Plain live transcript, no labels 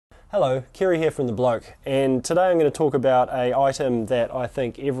Hello, Kerry here from The Bloke, and today I'm going to talk about an item that I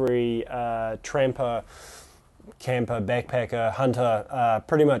think every tramper, camper, backpacker, hunter,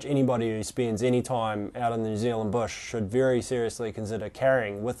 pretty much anybody who spends any time out in the New Zealand bush should very seriously consider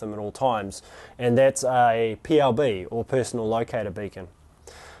carrying with them at all times, and that's a PLB, or personal locator beacon.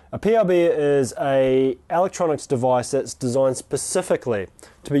 A PLB is an electronics device that's designed specifically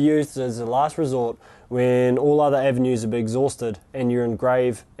to be used as a last resort when all other avenues have been exhausted and you're in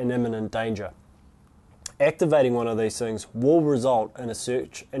grave and imminent danger. Activating one of these things will result in a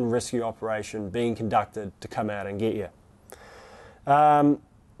search and rescue operation being conducted to come out and get you. How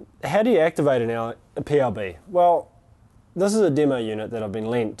do you activate a PLB? Well, this is a demo unit that I've been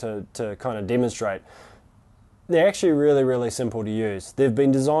lent to kind of demonstrate. They're actually really simple to use. They've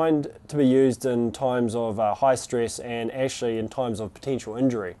been designed to be used in times of high stress and actually in times of potential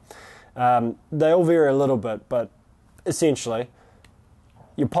injury. They all vary a little bit, but essentially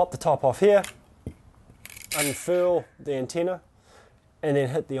you pop the top off here, unfurl the antenna, and then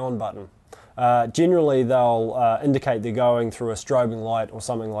hit the on button. Generally they'll indicate they're going through a strobing light or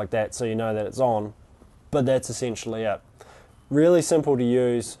something like that, so you know that it's on, but that's essentially it. Really simple to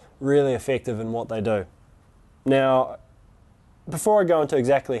use, really effective in what they do. Now, before I go into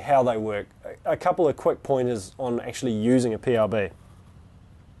exactly how they work, a couple of quick pointers on actually using a PLB.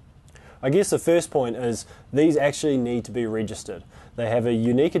 I guess the first point is these actually need to be registered. They have a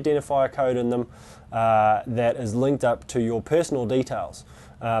unique identifier code in them that is linked up to your personal details.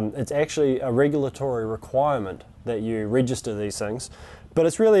 It's actually a regulatory requirement that you register these things, but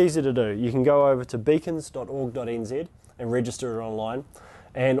it's really easy to do. You can go over to beacons.org.nz and register it online.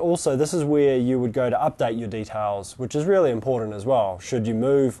 And also this is where you would go to update your details, which is really important as well. Should you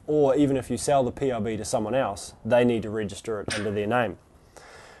move, or even if you sell the PLB to someone else, they need to register it under their name.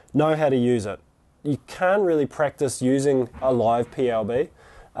 Know how to use it. You can't really practice using a live PLB,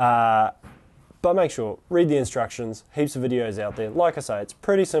 but make sure, read the instructions, heaps of videos out there. Like I say, it's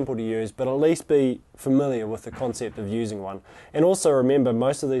pretty simple to use, but at least be familiar with the concept of using one. And also remember,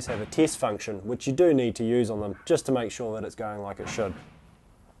 most of these have a test function, which you do need to use on them, just to make sure that it's going like it should.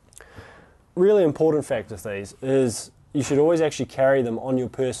 Really important fact with these is you should always actually carry them on your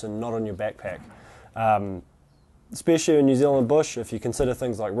person, not on your backpack. Especially in New Zealand bush, if you consider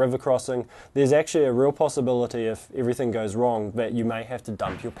things like river crossing, there's actually a real possibility if everything goes wrong that you may have to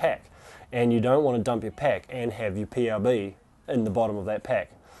dump your pack. And you don't want to dump your pack and have your PLB in the bottom of that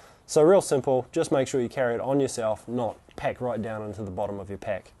pack. So real simple, just make sure you carry it on yourself, not pack right down into the bottom of your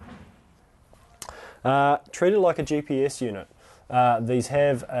pack. Treat it like a GPS unit. A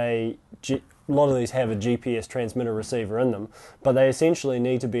lot of these have a GPS transmitter receiver in them, but they essentially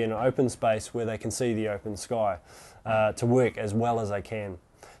need to be in an open space where they can see the open sky to work as well as they can.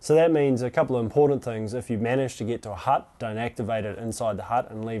 So that means a couple of important things. If you manage to get to a hut, don't activate it inside the hut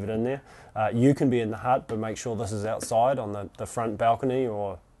and leave it in there. You can be in the hut, but make sure this is outside on the front balcony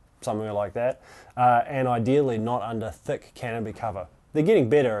or somewhere like that. And ideally not under thick canopy cover. They're getting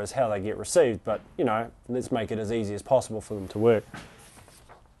better as how they get received, but you know, let's make it as easy as possible for them to work.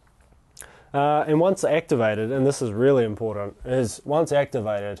 And once activated, and this is really important, is once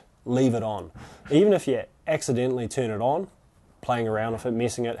activated, leave it on. Even if you accidentally turn it on, playing around with it,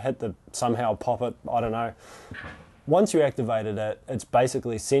 messing it, somehow pop it, I don't know. Once you activated it, it's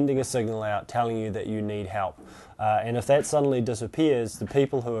basically sending a signal out telling you that you need help. And if that suddenly disappears, the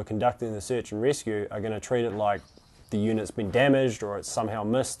people who are conducting the search and rescue are going to treat it like the unit's been damaged or it's somehow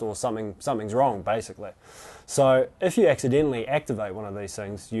missed or something's wrong, basically. So if you accidentally activate one of these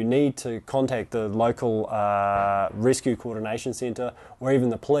things, you need to contact the local rescue coordination centre or even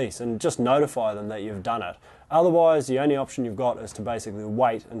the police and just notify them that you've done it. Otherwise, the only option you've got is to basically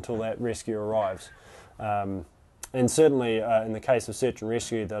wait until that rescue arrives. And certainly in the case of search and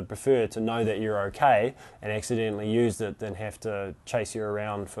rescue, they'd prefer to know that you're okay and accidentally used it than have to chase you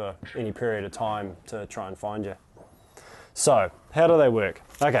around for any period of time to try and find you. So, how do they work?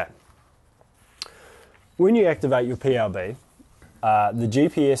 Okay. When you activate your PLB, the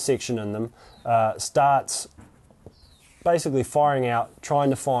GPS section in them starts basically firing out, trying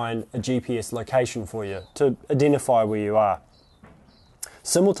to find a GPS location for you to identify where you are.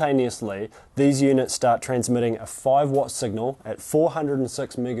 Simultaneously, these units start transmitting a 5-watt signal at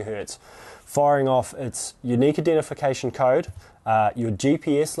 406 megahertz, firing off its unique identification code, your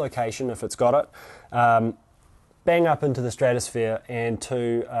GPS location if it's got it, bang up into the stratosphere and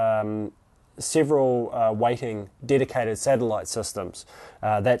to several waiting dedicated satellite systems.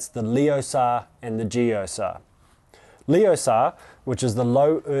 That's the LEOSAR and the GEOSAR. LEOSAR, which is the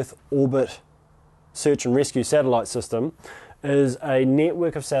Low Earth Orbit Search and Rescue Satellite System, is a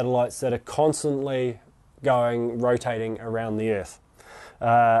network of satellites that are constantly rotating around the Earth.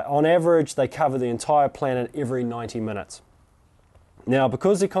 On average, they cover the entire planet every 90 minutes. Now,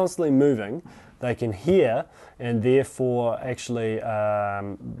 because they're constantly moving, they can hear and therefore actually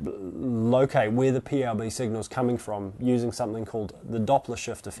locate where the PLB signal is coming from using something called the Doppler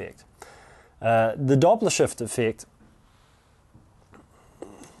shift effect. The Doppler shift effect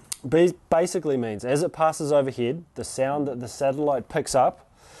basically means as it passes overhead, the sound that the satellite picks up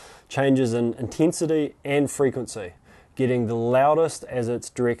changes in intensity and frequency, getting the loudest as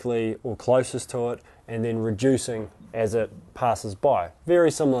it's directly or closest to it, and then reducing as it passes by. Very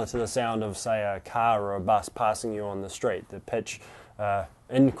similar to the sound of, say, a car or a bus passing you on the street. The pitch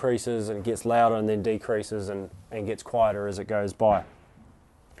increases and gets louder and then decreases and gets quieter as it goes by.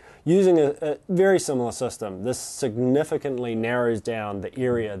 Using a very similar system, this significantly narrows down the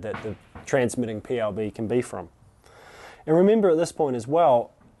area that the transmitting PLB can be from. And remember at this point as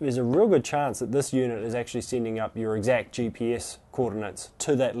well, there's a real good chance that this unit is actually sending up your exact GPS coordinates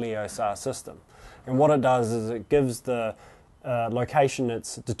to that LEO-SAR system. And what it does is it gives the location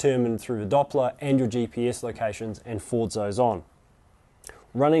that's determined through the Doppler and your GPS locations and forwards those on.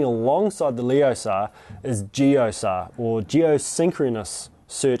 Running alongside the LEO-SAR is GEOSAR, or Geosynchronous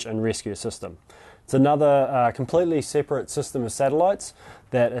Search and Rescue System. It's another completely separate system of satellites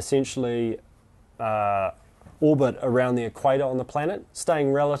that essentially orbit around the equator on the planet,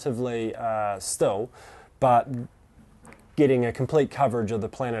 staying relatively still, but getting a complete coverage of the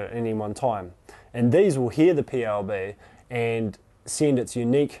planet at any one time. And these will hear the PLB and send its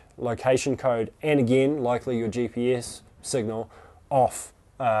unique location code and again, likely your GPS signal, off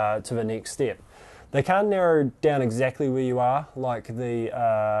to the next step. They can't narrow down exactly where you are like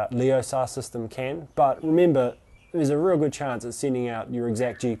the LEO-SAR system can, but remember, there's a real good chance it's sending out your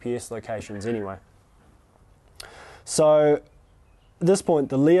exact GPS locations anyway. So at this point,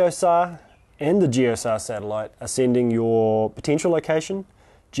 the LEO-SAR and the GEOSAR satellite are sending your potential location,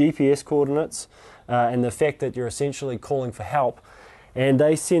 GPS coordinates, and the fact that you're essentially calling for help, and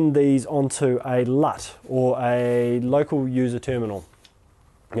they send these onto a LUT, or a local user terminal.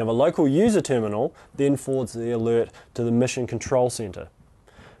 Now, the local user terminal then forwards the alert to the Mission Control Center.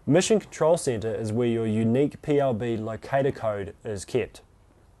 Mission Control Center is where your unique PLB locator code is kept,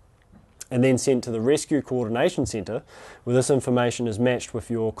 and then sent to the Rescue Coordination Center, where this information is matched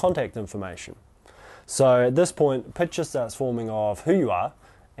with your contact information. So at this point, a picture starts forming of who you are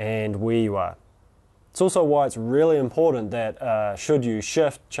and where you are. It's also why it's really important that should you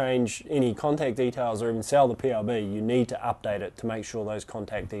shift, change any contact details, or even sell the PLB, you need to update it to make sure those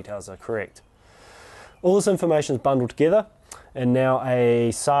contact details are correct. All this information is bundled together, and now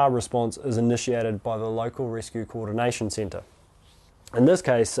a SAR response is initiated by the local Rescue Coordination Centre. In this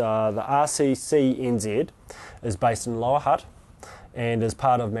case, the RCCNZ is based in Lower Hutt and is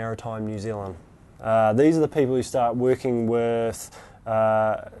part of Maritime New Zealand. These are the people who start working with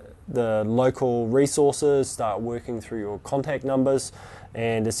the local resources, start working through your contact numbers,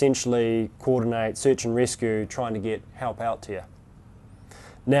 and essentially coordinate search and rescue, trying to get help out to you.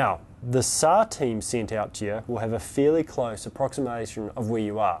 Now, the SAR team sent out to you will have a fairly close approximation of where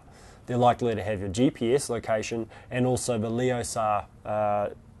you are. They're likely to have your GPS location and also the LEO-SAR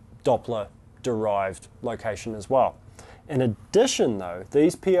Doppler derived location as well. In addition though,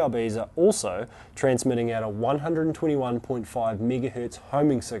 these PLBs are also transmitting out a 121.5 megahertz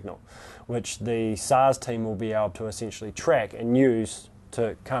homing signal, which the SARS team will be able to essentially track and use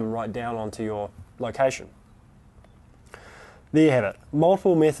to come right down onto your location. There you have it.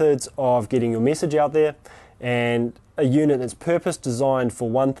 Multiple methods of getting your message out there, and a unit that's purpose designed for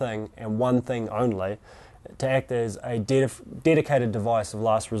one thing and one thing only, to act as a dedicated device of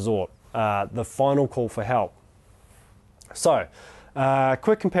last resort, the final call for help. So,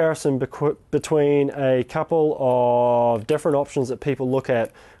 quick comparison between a couple of different options that people look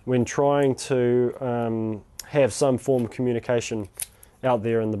at when trying to have some form of communication out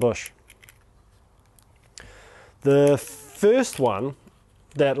there in the bush. The first one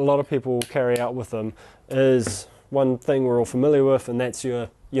that a lot of people carry out with them is one thing we're all familiar with, and that's your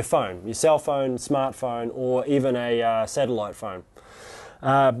phone, your cell phone, smartphone, or even a satellite phone.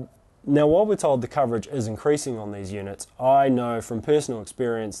 Now, while we're told the coverage is increasing on these units, I know from personal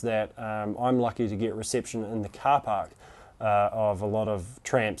experience that I'm lucky to get reception in the car park of a lot of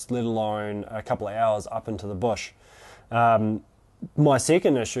tramps, let alone a couple of hours up into the bush. My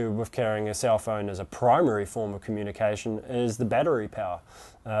second issue with carrying a cell phone as a primary form of communication is the battery power.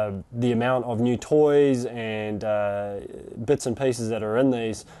 The amount of new toys and bits and pieces that are in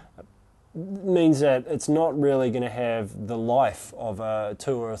these means that it's not really going to have the life of a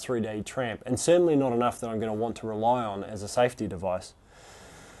 2 or 3 day tramp, and certainly not enough that I'm going to want to rely on as a safety device.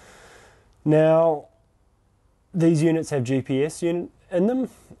 Now, these units have GPS in them,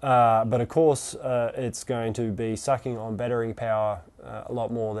 but of course it's going to be sucking on battery power a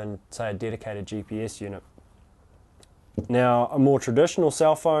lot more than, say, a dedicated GPS unit. Now, a more traditional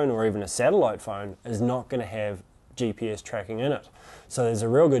cell phone or even a satellite phone is not going to have GPS tracking in it. So there's a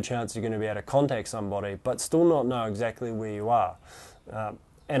real good chance you're going to be able to contact somebody but still not know exactly where you are.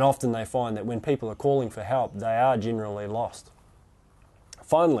 And often they find that when people are calling for help, they are generally lost.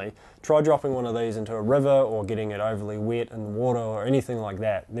 Finally, try dropping one of these into a river or getting it overly wet in the water or anything like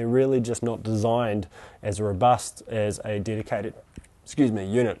that. They're really just not designed as robust as a dedicated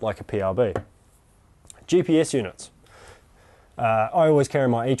unit like a PRB. GPS units. I always carry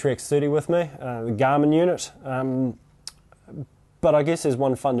my eTrex 30 with me, the Garmin unit, but I guess there's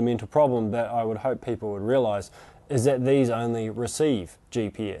one fundamental problem that I would hope people would realise is that these only receive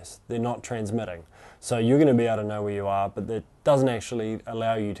GPS, they're not transmitting. So you're going to be able to know where you are, but that doesn't actually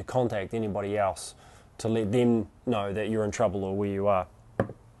allow you to contact anybody else to let them know that you're in trouble or where you are.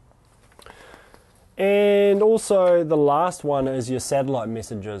 And also the last one is your satellite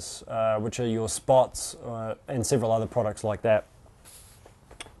messages, which are your spots and several other products like that.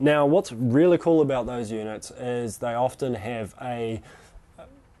 Now, what's really cool about those units is they often have a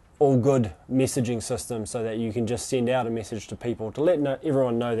all-good messaging system so that you can just send out a message to people to let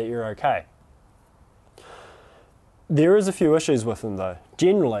everyone know that you're okay. There is a few issues with them though.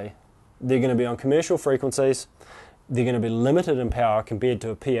 Generally, they're going to be on commercial frequencies, they're going to be limited in power compared to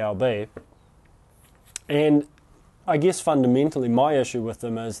a PLB, and I guess fundamentally my issue with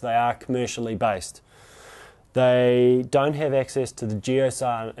them is they are commercially based. They don't have access to the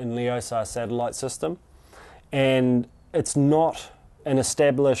GeoSAR and LEOSAR satellite system, and it's not an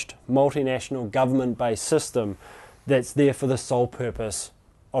established multinational government-based system that's there for the sole purpose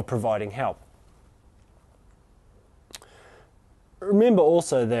of providing help. Remember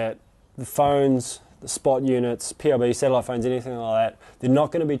also that the phones, the spot units, PLB, satellite phones, anything like that, they're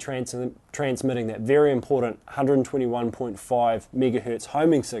not going to be transmitting that very important 121.5 megahertz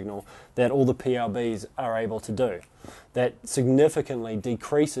homing signal that all the PLBs are able to do. That significantly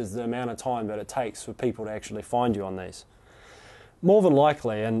decreases the amount of time that it takes for people to actually find you on these. More than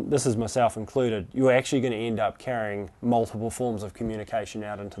likely, and this is myself included, you're actually going to end up carrying multiple forms of communication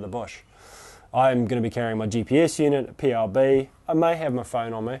out into the bush. I'm going to be carrying my GPS unit, a PLB, I may have my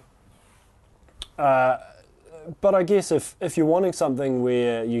phone on me. But I guess if you're wanting something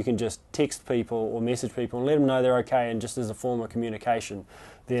where you can just text people or message people and let them know they're okay and just as a form of communication,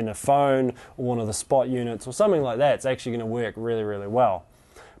 then a phone or one of the spot units or something like that is actually going to work really, really well.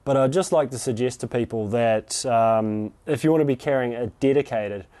 But I'd just like to suggest to people that if you want to be carrying a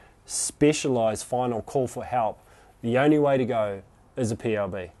dedicated, specialised final call for help, the only way to go is a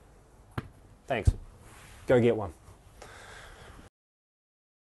PLB. Thanks. Go get one.